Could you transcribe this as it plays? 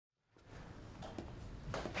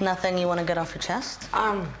Nothing you want to get off your chest?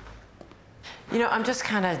 You know, I'm just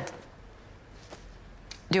kind of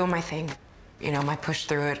doing my thing. You know, my push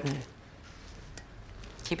through it and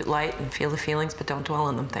keep it light and feel the feelings, but don't dwell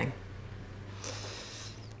on them thing.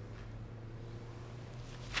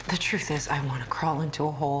 The truth is, I want to crawl into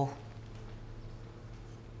a hole.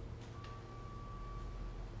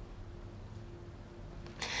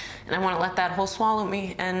 And I want to let that hole swallow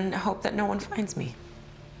me and hope that no one finds me.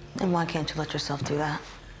 And why can't you let yourself do that?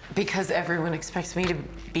 Because everyone expects me to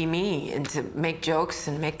be me and to make jokes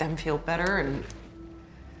and make them feel better and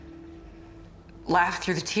laugh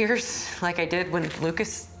through the tears like I did when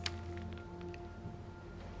Lucas.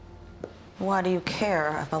 Why do you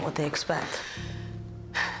care about what they expect?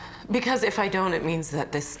 Because if I don't, it means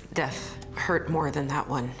that this death hurt more than that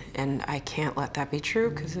one. And I can't let that be true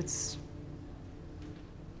because it's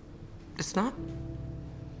not.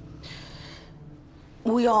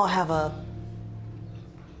 We all have a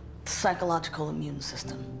psychological immune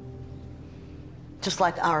system. Just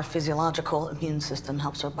like our physiological immune system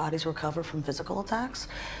helps our bodies recover from physical attacks,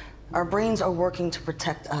 our brains are working to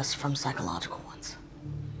protect us from psychological ones.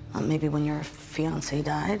 Maybe when your fiancé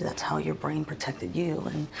died, that's how your brain protected you,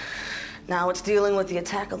 and now it's dealing with the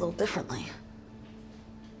attack a little differently.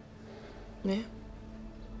 Yeah.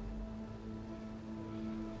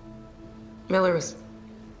 Miller was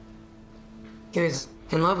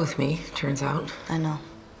in love with me, turns out. I know.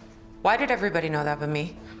 Why did everybody know that but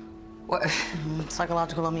me? What?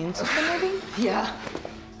 Psychological immune system, maybe? Yeah.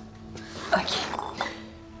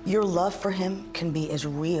 Your love for him can be as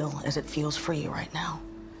real as it feels for you right now.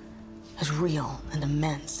 As real and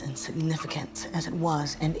immense and significant as it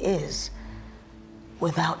was and is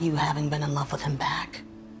without you having been in love with him back.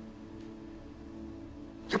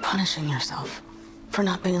 You're punishing yourself for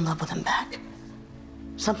not being in love with him back.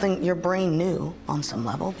 Something your brain knew on some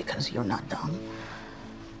level because you're not dumb.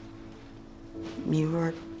 You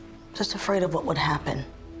were just afraid of what would happen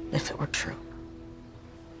if it were true.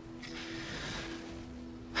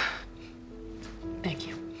 Thank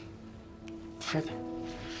you. For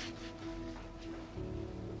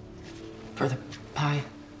the pie.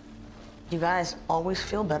 You guys always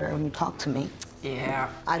feel better when you talk to me. Yeah.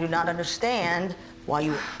 I do not understand why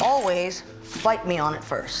you always fight me on it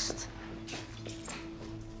first.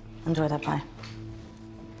 Enjoy that pie.